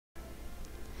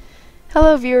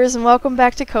Hello viewers and welcome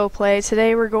back to CoPlay.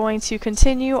 Today we're going to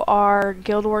continue our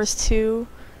Guild Wars 2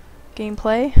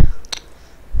 gameplay.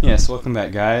 Yes, welcome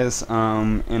back guys.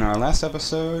 In our last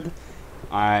episode,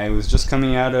 I was just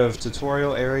coming out of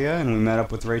tutorial area and we met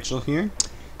up with Rachel here.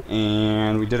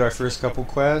 And we did our first couple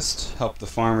quests, helped the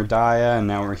farmer Daya, and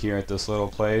now we're here at this little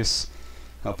place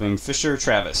helping Fisher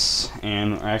Travis.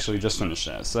 And I actually just finished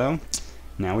that, so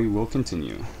now we will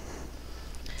continue.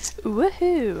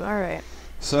 Woohoo! Alright.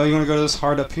 So you want to go to this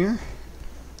heart up here?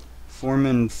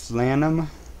 Foreman Flanham?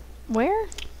 Where?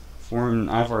 Foreman,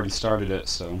 I've already started it,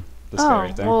 so this guy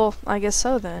right there. Well, I guess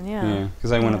so then, yeah. Yeah,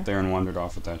 because I went up there and wandered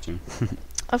off without you.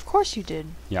 Of course you did.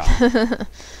 Yeah. I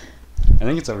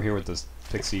think it's over here with this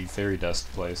pixie fairy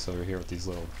dust place, over here with these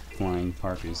little flying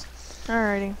harpies.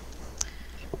 Alrighty.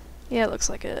 Yeah, it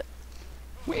looks like it.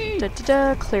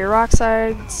 Clear rock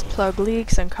sides, plug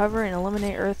leaks, uncover and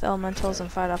eliminate earth elementals,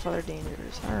 and fight off other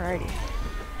dangers. Alrighty.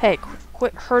 Hey,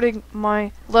 quit hurting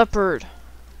my leopard.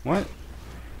 What?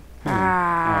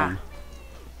 Ah.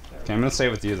 Okay, I'm gonna stay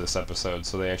with you this episode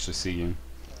so they actually see you.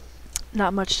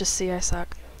 Not much to see, I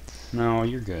suck. No,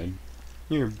 you're good.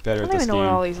 You're better I at don't this even know game.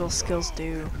 what all these little skills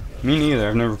do. Me neither,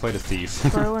 I've never played a thief.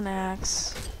 Throw an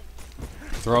axe.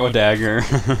 Throw a dagger.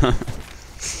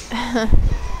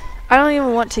 I don't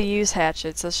even want to use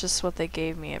hatchets, that's just what they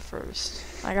gave me at first.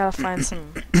 I gotta find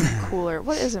some cooler...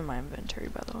 What is in my inventory,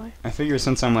 by the way? I figure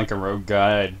since I'm like a rogue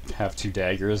guy, I'd have 2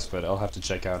 daggers, but I'll have to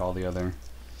check out all the other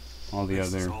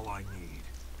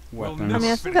weapons. I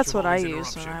mean, I think that's what I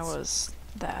used when I was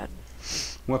that.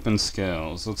 Weapon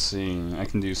skills. Let's see. I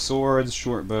can do swords,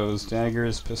 short bows,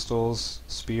 daggers, pistols,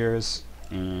 spears,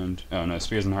 and... Oh no,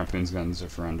 spears and harpoons guns are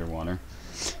for underwater.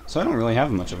 So I don't really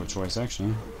have much of a choice,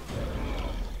 actually.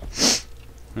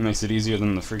 That makes it easier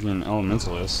than the freaking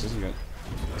elementalist. He's got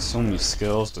so many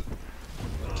skills to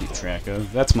keep track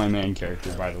of. That's my main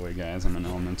character, by the way, guys. I'm an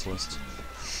elementalist.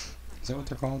 Is that what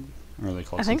they're called? Or are they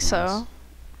called I think so. else?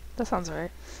 That sounds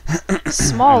right.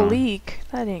 Small leak.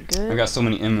 That ain't good. I've got so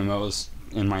many MMOs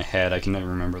in my head, I can never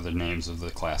remember the names of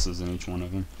the classes in each one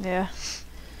of them. Yeah.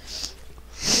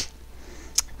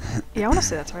 Yeah, I want to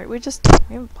say that's right. We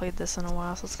haven't played this in a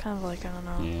while, so it's kind of like, I don't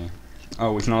know. Yeah.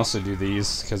 Oh, we can also do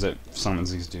these, because it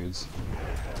summons these dudes.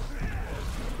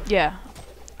 Yeah.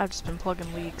 I've just been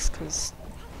plugging leaks, because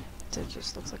it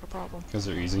just looks like a problem. Because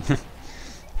they're easy.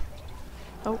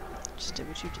 Oh, just did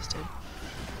what you just did.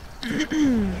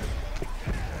 There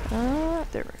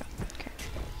we go.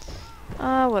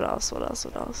 Okay. What else?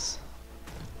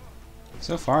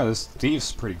 So far, this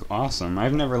thief's pretty awesome.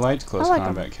 I've never liked close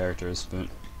combat characters, but...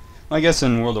 Well, I guess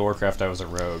in World of Warcraft I was a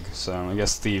rogue, so I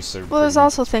guess thieves are Well, there's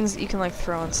also things that you can, like,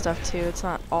 throw and stuff, too. It's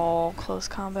not all close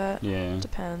combat. Yeah.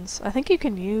 Depends. I think you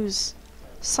can use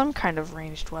some kind of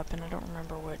ranged weapon. I don't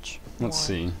remember which. Let's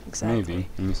see. Exactly. Maybe.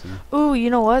 Let me see. Ooh, you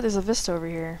know what? There's a Vista over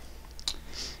here.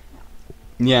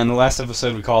 Yeah, in the last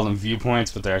episode we called them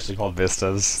viewpoints, but they're actually called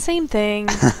vistas. Same thing.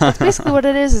 That's basically what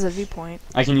it is a viewpoint.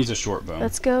 I can use a short bow.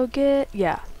 Let's go get...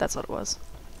 Yeah, that's what it was.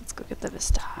 Let's go get the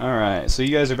Vista. Alright, so you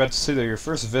guys are about to see your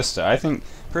first Vista.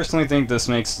 Personally think this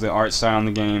makes the art style in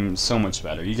the game so much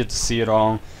better. You get to see it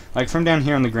all. Like, from down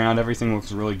here on the ground, everything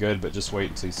looks really good, but just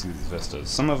wait until you see these vistas.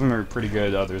 Some of them are pretty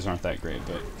good, others aren't that great,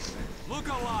 but... Look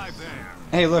alive there.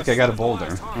 Hey, look, I got a boulder.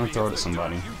 I'm gonna throw it at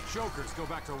somebody.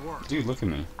 Dude, look at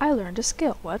me. I learned a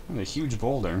skill. What? A huge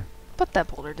boulder. Put that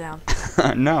boulder down.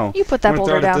 No. You put that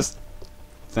boulder throw it down. At this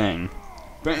thing.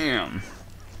 Bam!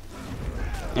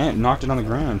 And it knocked it on the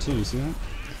ground, too. You see that?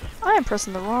 I am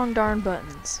pressing the wrong darn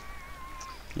buttons.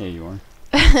 Yeah, you are.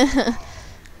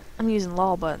 I'm using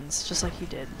LOL buttons, just like you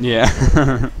did. Yeah.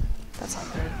 That's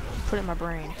not good. Put it in my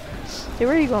brain. Hey,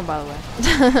 where are you going, by the way?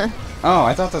 Oh,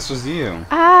 I thought this was you.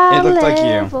 It looked like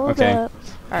you. Okay.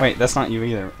 Right. Wait, that's not you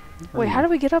either. Wait, how do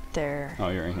we get up there? Oh,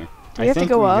 you're right here. Do we have to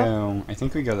go up? I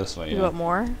think we go this way. You yeah. go up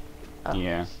more? Oh.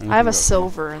 Yeah. I have a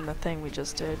silver in the thing we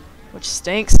just did, which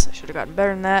stinks. I should have gotten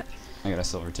better than that. I got a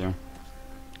silver too.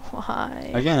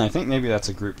 Why? Again, I think maybe that's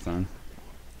a group thing.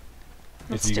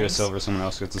 That if you get a stinks. silver, someone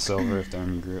else gets a silver if they're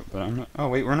in your group. But I'm not. Oh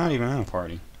wait, we're not even in a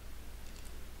party.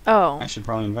 Oh. I should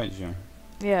probably invite you.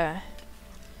 Yeah.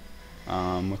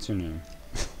 What's your name?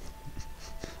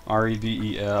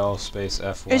 REBEL space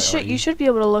FYRE. You should be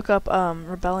able to look up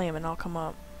Rebellion and I'll come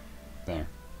up. There.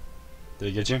 Did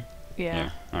it get you?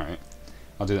 Yeah. Alright.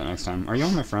 I'll do that next time. Are you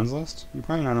on my friends list? You're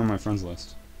probably not on my friends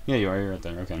list. Yeah, you are. You're right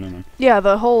there. Okay, never mind. Yeah,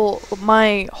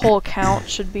 my whole account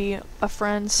should be a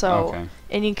friend, so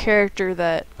any character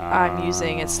that I'm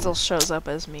using, it still shows up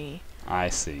as me. I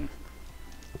see.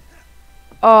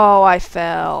 Oh, I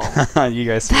fell. You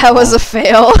guys. That was a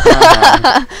fail.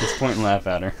 Just point and laugh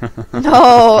at her.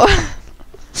 No.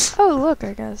 Oh, look,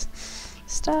 I guess.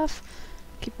 stuff.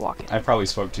 Keep walking. I probably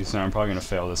spoke too soon. I'm probably gonna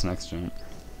fail this next jump.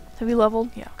 Have you leveled?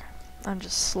 Yeah, okay. I'm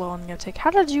just slow on the uptake.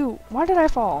 Why did I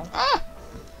fall? Ah!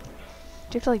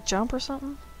 Do you have to like jump or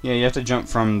something? Yeah, you have to jump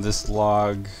from this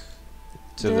log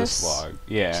to this log.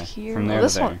 Yeah, here? from there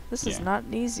this to there. one. This is not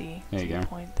easy. There you go.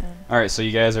 Point then. Alright, so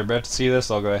you guys are about to see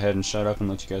this. I'll go ahead and shut up and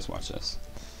let you guys watch this.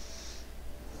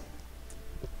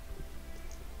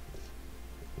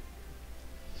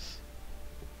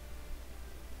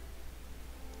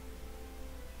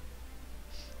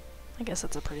 I guess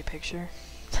that's a pretty picture.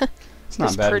 It's not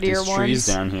There's bad with prettier these trees ones.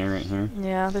 down here, right here.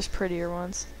 Yeah, there's prettier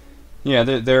ones. Yeah,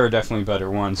 there are definitely better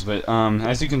ones, but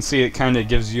as you can see, it kind of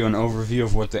gives you an overview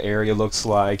of what the area looks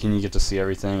like, and you get to see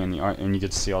everything, and the art, and you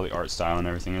get to see all the art style and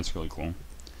everything. It's really cool.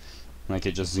 Like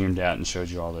it just zoomed out and showed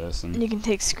you all this, and You can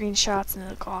take screenshots and they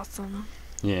look awesome.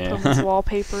 yeah, Put with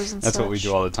wallpapers and that's such. what we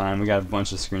do all the time. We got a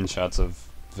bunch of screenshots of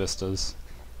vistas.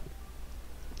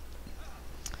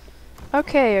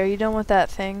 Okay, are you done with that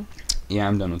thing? Yeah,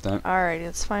 I'm done with that. Alrighty,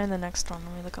 let's find the next one.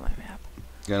 Let me look at my map.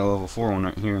 Got a level 4 one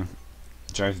right here.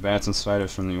 Drive bats and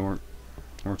spiders from the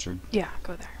orchard. Yeah,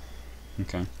 go there.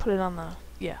 Okay. Put it on the...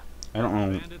 Yeah. I don't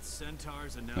know. Bandits,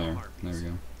 centaurs, and now There harpies. we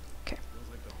go. Okay. Feels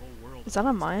like the whole world Is that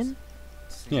on mine?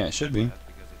 Yeah, it should be.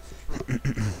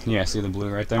 Yeah, see the blue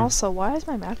right there? Also, why is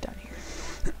my map down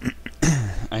here?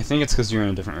 I think it's because you're in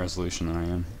a different resolution than I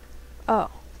am. Oh.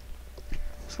 I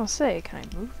was gonna say, can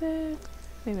I move it?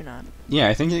 Maybe not. Yeah,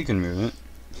 I think you can move it.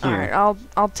 Here. Alright,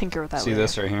 I'll tinker with that See later.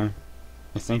 this right here?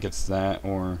 I think it's that,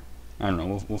 or I don't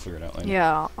know. We'll figure it out later.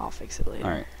 Yeah, I'll fix it later.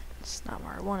 Alright. It's not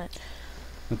where I want it.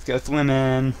 Let's go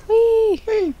swimming. Whee!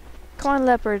 Whee! Come on,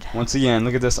 leopard. Once again,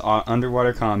 look at this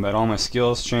underwater combat. All my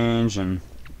skills change, and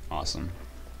awesome.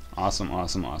 Awesome,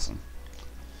 awesome, awesome.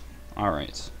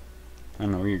 Alright. I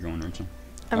don't know where you're going, Rachel.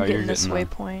 I'm Oh, you're getting this getting,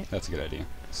 waypoint. That's a good idea.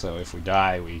 So if we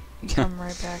die, we Come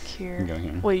right back here. can go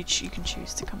here. Well, you can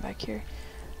choose to come back here.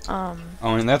 Oh,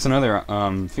 and that's another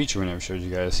feature we never showed you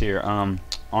guys here.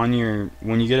 On your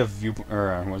when you get a view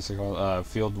or what's it called,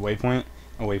 field waypoint,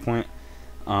 a waypoint,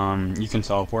 you can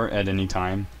teleport at any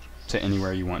time to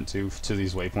anywhere you want to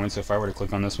these waypoints. So if I were to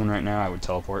click on this one right now, I would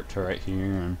teleport to right here,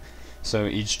 and so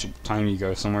each time you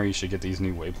go somewhere, you should get these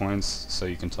new waypoints so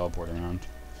you can teleport around.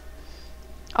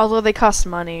 Although they cost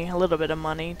money, a little bit of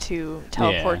money to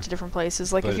teleport Yeah. to different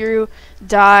places. Like if But- you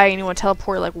die and you want to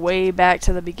teleport like way back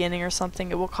to the beginning or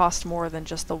something, it will cost more than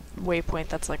just the waypoint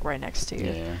that's like right next to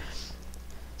you. Yeah.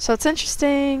 So it's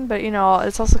interesting, but you know,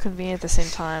 it's also convenient at the same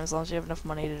time as long as you have enough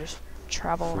money to just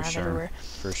travel For around sure. everywhere.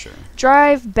 For sure.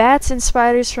 Drive bats and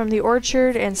spiders from the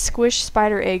orchard and squish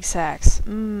spider egg sacs.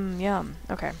 Mmm, yum.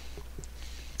 Okay.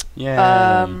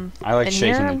 Yeah. I like and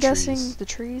shaking here the I'm trees. guessing the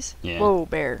trees? Yeah. Whoa,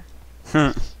 bear.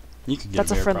 You could get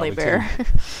That's a friendly probably, bear.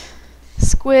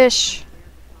 Squish.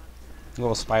 too.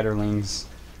 Little spiderlings.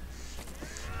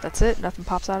 That's it? Nothing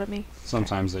pops out at me?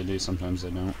 Sometimes they do, sometimes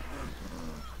they don't.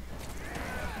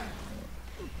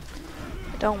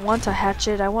 I don't want a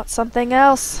hatchet, I want something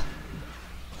else.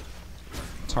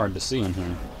 It's hard to see in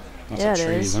here. Lots Yeah, of it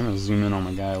trees. is. I'm gonna zoom in on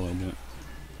my guy a little bit.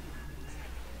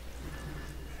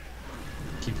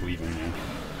 Keep leaving there.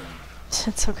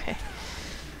 It's okay.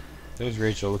 There's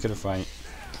Rachel. Look at her fight.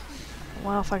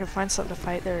 Well, if I can find something to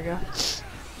fight, there we go.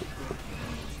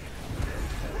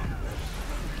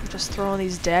 I'm just throwing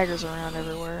these daggers around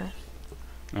everywhere.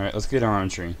 All right, let's get our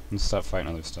archery. Let's stop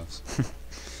fighting other stuffs.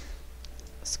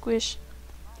 Squish.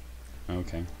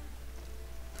 Okay.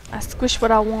 I squish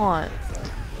what I want.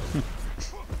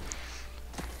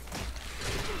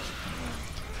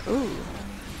 Ooh.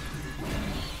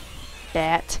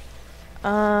 That.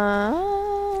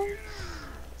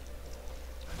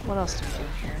 What else do we do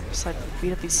here? Just like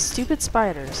beat up these stupid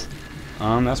spiders.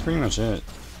 That's pretty much it.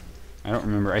 I don't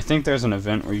remember. I think there's an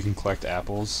event where you can collect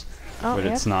apples, Oh, but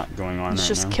yeah. it's not going on Let's right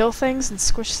just now. kill things and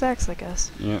squish sacks, I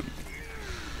guess. Yep.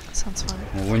 Sounds fun.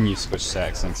 Well, when you switch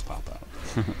sacks, things pop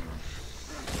out.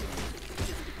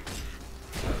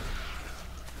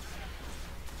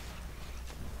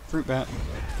 Fruit bat.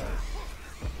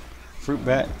 Fruit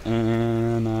bat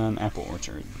and an apple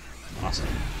orchard. Awesome.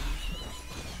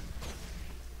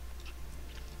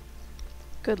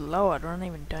 Good lord, we're not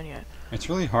even done yet. It's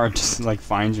really hard to like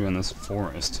find you in this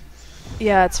forest.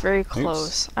 Yeah, it's very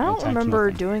close. I don't Attacked remember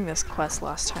nothing. doing this quest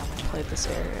last time we played this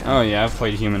area. Oh yeah, I've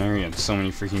played Human Area so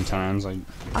many freaking times. Like,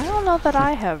 I don't know that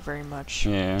I have very much.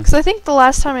 yeah. Because I think the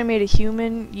last time I made a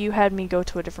human, you had me go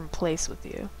to a different place with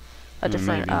you. A Mm,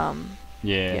 different, maybe.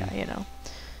 Yeah. yeah, you know.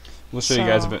 We'll show you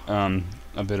guys So-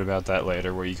 a bit about that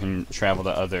later, where you can travel to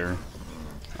other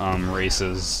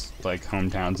races, like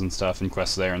hometowns and stuff, and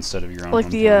quest there instead of your own Like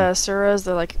the hometown. Suras,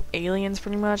 they're like aliens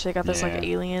pretty much. They got this like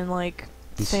Yeah. alien like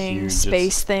It's thing, huge.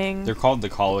 space thing. They're called the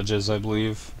colleges, I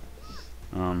believe.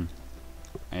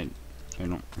 I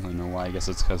don't really know why. I guess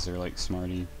it's because they're like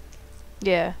smarty.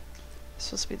 Yeah.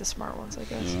 Supposed to be the smart ones, I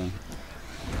guess. Yeah.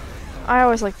 I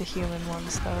always like the human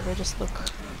ones, though. They just look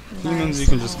Humans nice you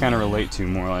can and just all. kind of relate to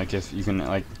more, like if you can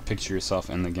like picture yourself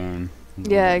in the game.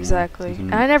 Yeah, You exactly.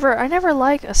 can- And I never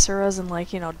like Asuras and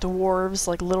like, you know, dwarves,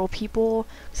 like little people,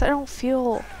 because I don't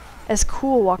feel as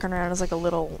cool walking around as like a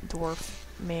little dwarf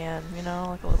man, you know,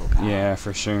 like a little guy. Yeah,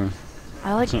 for sure.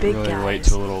 I like Can't big really guys. relate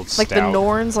to a little Like the stout.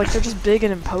 Norns, like they're just big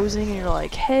and imposing, and you're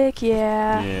like, heck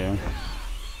yeah. Yeah.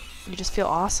 You just feel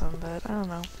awesome, but I don't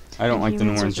know. I don't And like the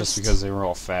humans are Norns just just- because they were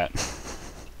all fat.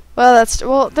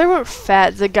 Well, they weren't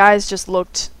fat. The guys just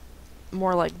looked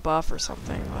more like buff or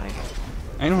something. Like,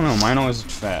 I don't know, mine always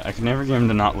looked fat. I could never get him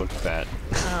to not look fat.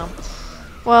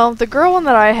 well, the girl one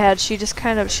that I had, she just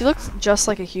she looked just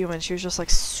like a human. She was just like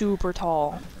super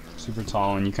tall. Super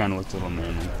tall, and you kind of looked a little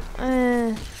manly.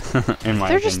 In my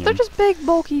They're opinion. just big,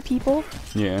 bulky people.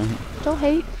 Yeah. Don't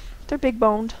hate. They're big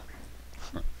boned.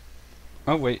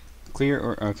 Oh wait, clear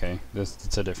or okay?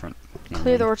 It's a different.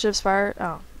 Clear the Orchard of Fire.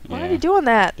 Oh, why Yeah. are you doing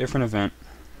that? Different event.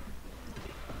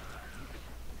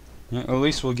 Yeah, at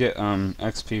least we'll get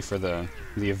XP for the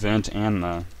event and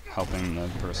the helping the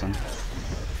person.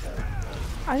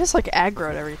 I just like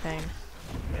aggroed everything.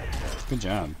 Good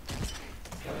job.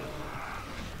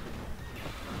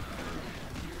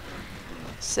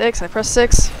 6. I pressed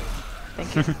 6.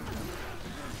 Thank you.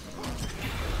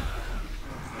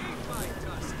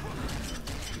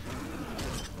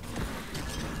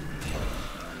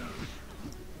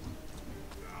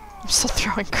 I'm still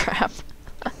throwing crap.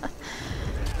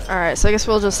 Alright, so I guess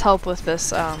we'll just help with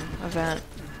this event,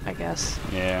 I guess.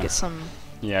 Yeah. Get some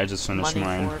Yeah, I just finished money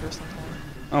mine. for it or something.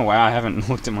 Oh wow, I haven't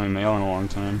looked at my mail in a long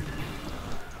time.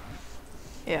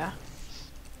 Yeah.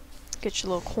 Get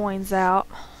your little coins out.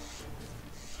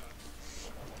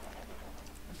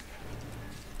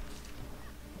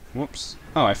 Whoops.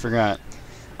 Oh, I forgot.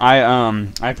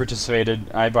 I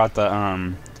participated. I bought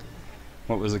the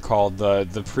what was it called?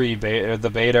 The pre-beta, the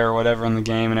beta or whatever in the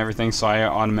game and everything. So I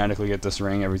automatically get this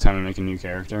ring every time I make a new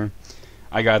character.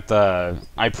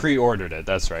 I pre-ordered it.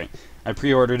 That's right. I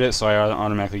pre-ordered it, so I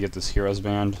automatically get this Heroes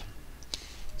Band.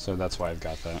 So that's why I've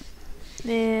got that.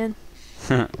 Man,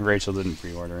 Rachel didn't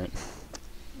pre-order it.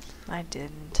 I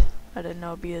didn't. I didn't know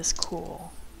it'd be as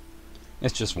cool.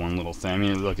 It's just one little thing. I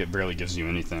mean, look, it barely gives you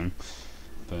anything,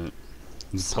 but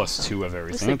it's plus Something. 2 of they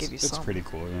everything. give you It's something. pretty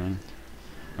cool, yeah.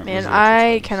 Alright, Man, where's the I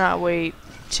Rachel's cannot wait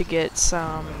to get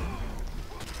some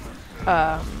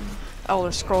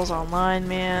Elder Scrolls Online,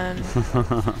 man.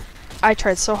 house? I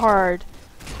tried so hard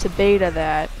to beta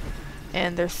that,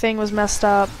 and their thing was messed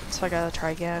up, so I gotta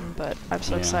try again, but I'm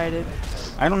so Yeah. excited.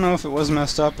 I don't know if it was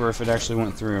messed up or if it actually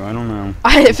went through. I don't know.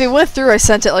 If it went through, I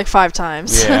sent it like 5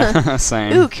 times. Yeah,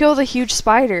 same. Ooh, kill the huge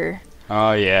spider.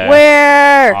 Oh yeah.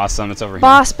 Where? Awesome, it's over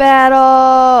Boss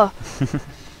battle!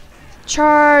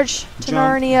 Charge to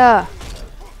Jump. Narnia!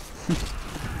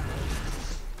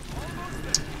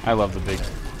 I love the big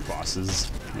bosses.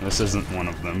 This isn't one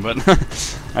of them, but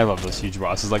I love those huge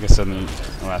bosses, like I said in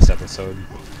the last episode.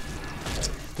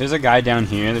 There's a guy down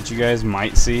here that you guys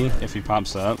might see if he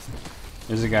pops up.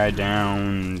 There's a guy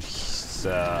down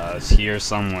here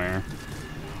somewhere.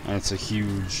 And it's a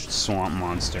huge swamp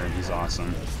monster. He's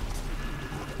awesome.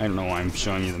 I don't know why I'm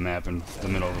showing you the map in the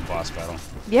middle of a boss battle.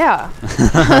 Yeah.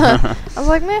 I was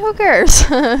like, man, who cares?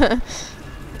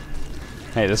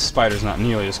 Hey, this spider's not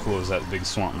nearly as cool as that big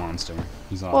swamp monster.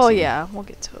 He's awesome. Well, yeah, we'll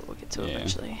get to it. We'll get to it Yeah.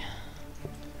 eventually.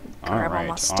 Grab all my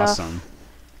Alright, stuff. awesome.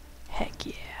 Heck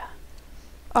yeah.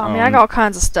 Oh man, I got all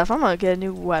kinds of stuff. I'm gonna get a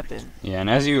new weapon. Yeah, and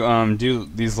as you do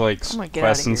these like I'm gonna get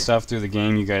quests outta and here. stuff through the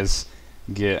game, you guys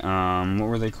get what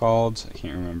were they called? I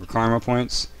can't remember. Karma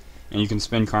points, and you can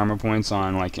spend karma points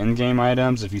on like in-game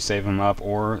items if you save them up,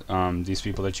 or these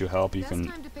people that you help, you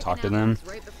can talk to them,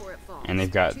 and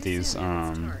they've got these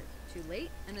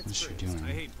What's she I doing?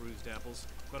 hate bruised apples,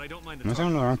 but I don't mind Am I the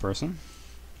talking to the wrong person?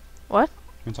 What?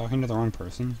 Am I talking to the wrong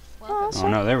person? Oh, that's Oh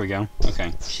right. no, there we go.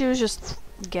 Okay. She was just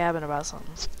gabbing about something.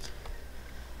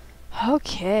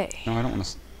 Okay. No, I don't want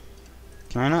to.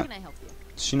 Can I not?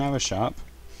 Does she not have a shop?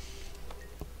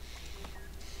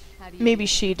 Maybe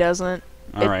she doesn't.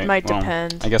 All right. It might well,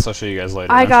 depend. I guess I'll show you guys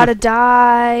later. I then. gotta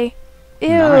die. Ew.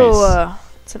 Nice.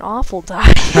 It's an awful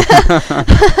die.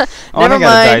 Oh, and Never I gotta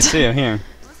die mind. too. Here.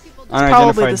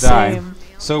 Probably Unidentified the die. same.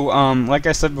 So, like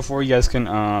I said before, you guys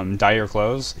can dye your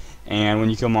clothes, and when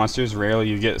you kill monsters, rarely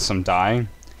you get some dye,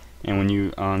 and when you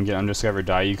get undiscovered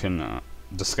dye, you can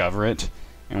discover it,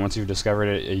 And once you've discovered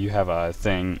it, you have a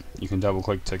thing. You can double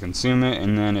click to consume it,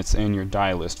 and then it's in your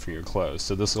dye list for your clothes.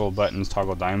 So this little button is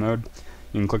toggle dye mode.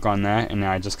 You can click on that, and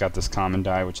now I just got this common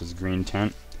dye, which is green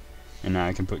tint. And now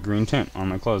I can put green tint on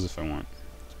my clothes if I want.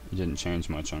 It didn't change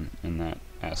much in that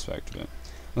aspect of it.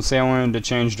 Let's say I wanted to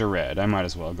change to red. I might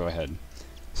as well go ahead.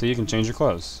 So you can change your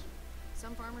clothes.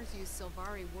 Some farmers use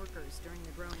Silvari workers during the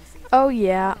growing season. Oh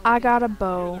yeah, I got a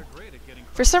bow.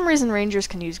 For some reason, rangers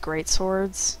can use great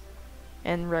swords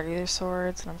and regular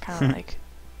swords, and I'm kind of like,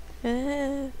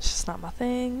 it's just not my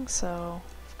thing. So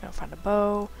I'm gonna find a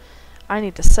bow. I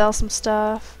need to sell some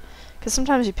stuff, because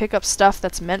sometimes you pick up stuff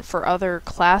that's meant for other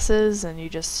classes and you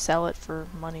just sell it for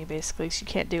money basically, so you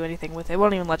can't do anything with it. It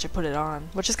won't even let you put it on,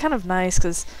 which is kind of nice,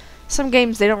 because some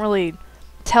games they don't really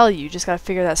tell you. You just gotta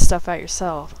figure that stuff out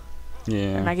yourself.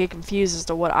 Yeah. And I get confused as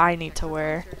to what I need to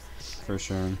wear. For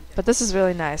sure. But this is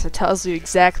really nice. It tells you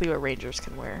exactly what rangers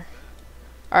can wear.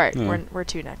 Alright, Yeah. where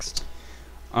to next?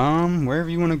 Wherever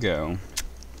you want to go.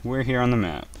 We're here on the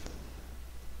map.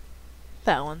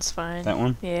 That one's fine. That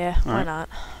one? Yeah, why Alright. not?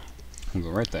 We'll go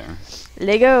right there.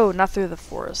 Lego! Not through the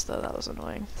forest, though. That was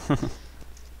annoying.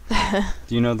 Do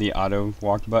you know the auto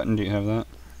walk button? Do you have that?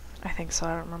 I think so.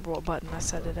 I don't remember what button I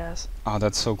set it as. Oh,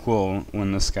 that's so cool.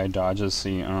 When this guy dodges,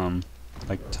 he,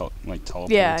 like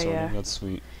teleports. Yeah, sort of. yeah. That's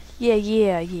sweet.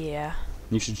 Yeah.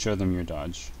 You should show them your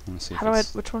dodge. I want to see How do I...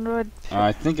 Which one do I...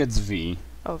 I think it's V.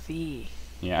 Oh, V.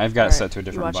 Yeah, I've got it Alright, set to a you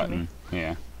different watching button.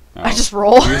 Yeah. I just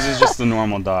roll. Yours is just the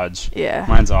normal dodge. Yeah.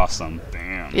 Mine's awesome.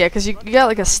 Bam. Yeah, because you got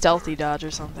like a stealthy dodge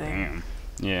or something. Bam.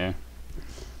 Yeah.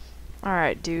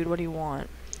 Alright, dude, what do you want?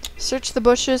 Search the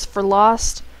bushes for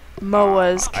lost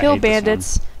MOAs, I kill hate this one.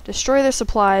 bandits, destroy their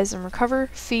supplies, and recover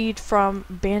feed from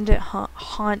bandit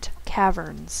haunt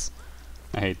caverns.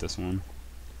 I hate this one.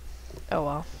 Oh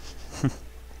well.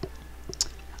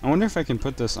 I wonder if I can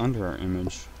put this under our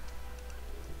image.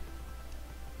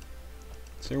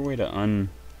 Is there a way to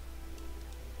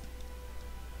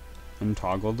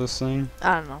untoggle this thing?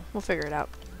 I don't know. We'll figure it out.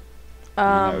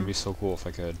 That would be so cool if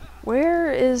I could.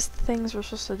 Where is the things we're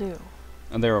supposed to do?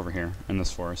 And they're over here in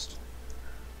this forest.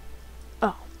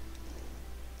 Oh.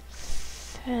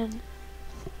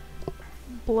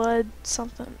 Blood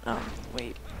something. Oh,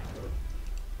 wait.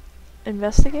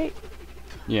 Investigate?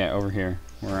 Yeah, over here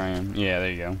where I am. Yeah,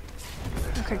 there you go.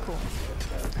 Okay, cool.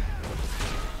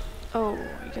 Oh,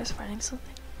 are you guys finding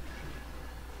something?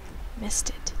 Missed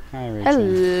it. Hi, Rachel.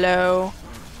 Hello.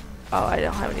 Oh, I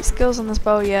don't have any skills on this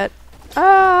bow yet.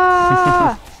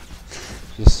 Ah!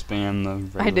 Just spam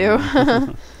the. I regular do.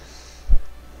 one.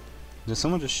 Did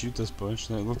someone just shoot this bush?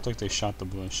 It looked like they shot the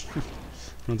bush. I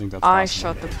don't think that's I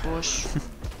possible. shot the bush.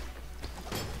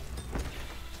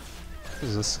 What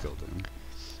is this skill doing?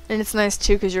 And it's nice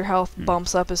too, because your health Hmm.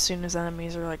 bumps up as soon as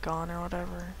enemies are like gone or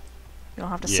whatever. You don't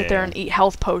have to sit there Yeah. and eat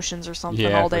health potions or something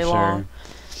Yeah, all day for long.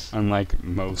 sure. Unlike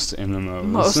most MMOs.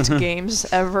 Most games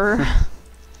ever.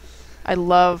 I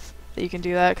love that you can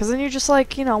do that, because then you're just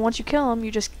like, you know, once you kill them,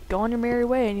 you just go on your merry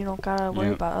way and you don't gotta worry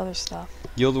Yep. about other stuff.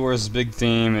 Guild Wars' big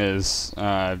theme is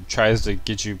tries to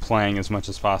get you playing as much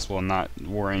as possible and not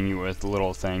worrying you with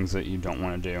little things that you don't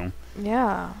want to do.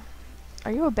 Yeah.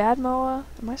 Are you a bad MOA?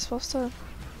 Am I supposed to?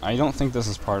 I don't think this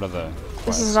is part of the quest.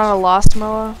 This is not a lost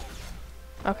MOA?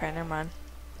 Okay, never mind.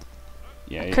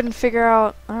 Yeah, I couldn't figure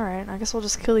out. Alright, I guess we'll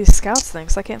just kill these scouts then,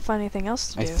 'cause I can't find anything else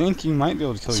to do. I think you might be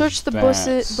able to kill Search the these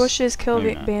bats. bushes, kill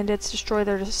Maybe not. bandits, destroy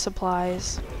their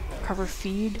supplies, recover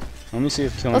feed. Let me see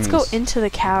if killing Let's go these- into the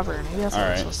cavern. Maybe that's what we're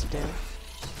Alright. supposed to do.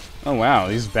 Oh wow,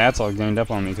 these bats all ganged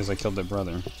up on me because I killed their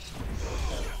brother.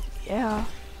 Yeah.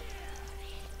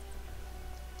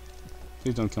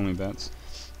 Please don't kill me, bats.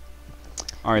 Yeah,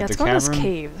 Alright, let's the go in this cavern.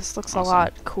 cave. This looks Awesome. a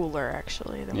lot cooler,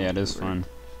 actually, than Yeah, what it is we were fun.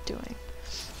 doing.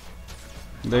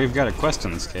 They've got a quest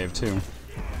in this cave too.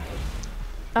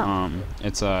 Oh.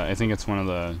 It's I think it's one of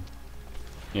the.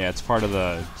 Yeah, it's part of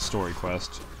the story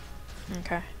quest.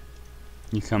 Okay.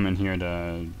 You come in here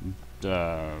to.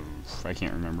 I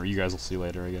can't remember. You guys will see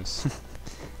later, I guess.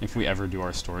 If we ever do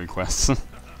our story quests.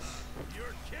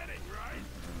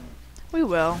 We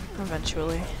will,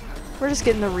 eventually. We're just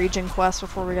getting the region quest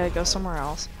before we gotta go somewhere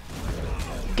else.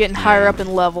 Getting higher Yeah. up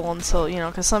in level until, you know,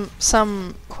 because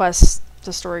some quests,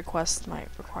 the story quests might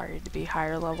require you to be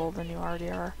higher level than you already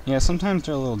are. Yeah, sometimes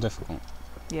they're a little difficult.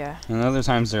 Yeah. And other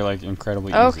times they're like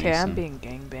incredibly easy. Okay, I'm so- being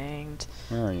gangbanged.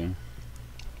 Where are you?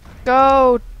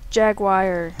 Go,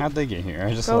 Jaguar. How'd they get here?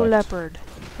 I just Go, left. Leopard.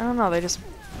 I don't know, they just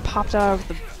popped out of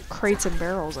the crates and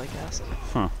barrels, I guess.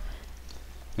 Huh.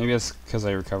 Maybe it's because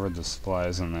I recovered the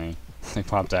supplies and they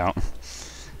popped out.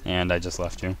 And I just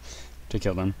left you to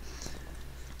kill them.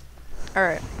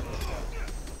 Alright.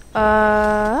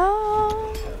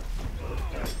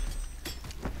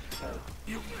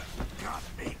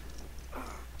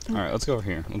 All right, let's go over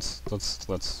here.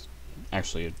 Let's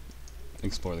actually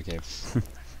explore the cave.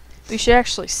 We should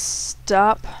actually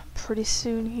stop pretty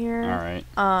soon here. All right.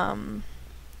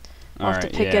 We'll have to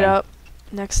pick it up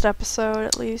next episode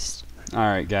at least. All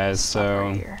right, guys. Stop So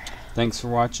right here. thanks for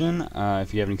watching.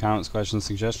 If you have any comments, questions,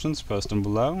 suggestions, post them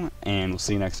below, and we'll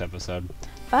see you next episode.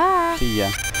 Bye. See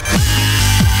ya.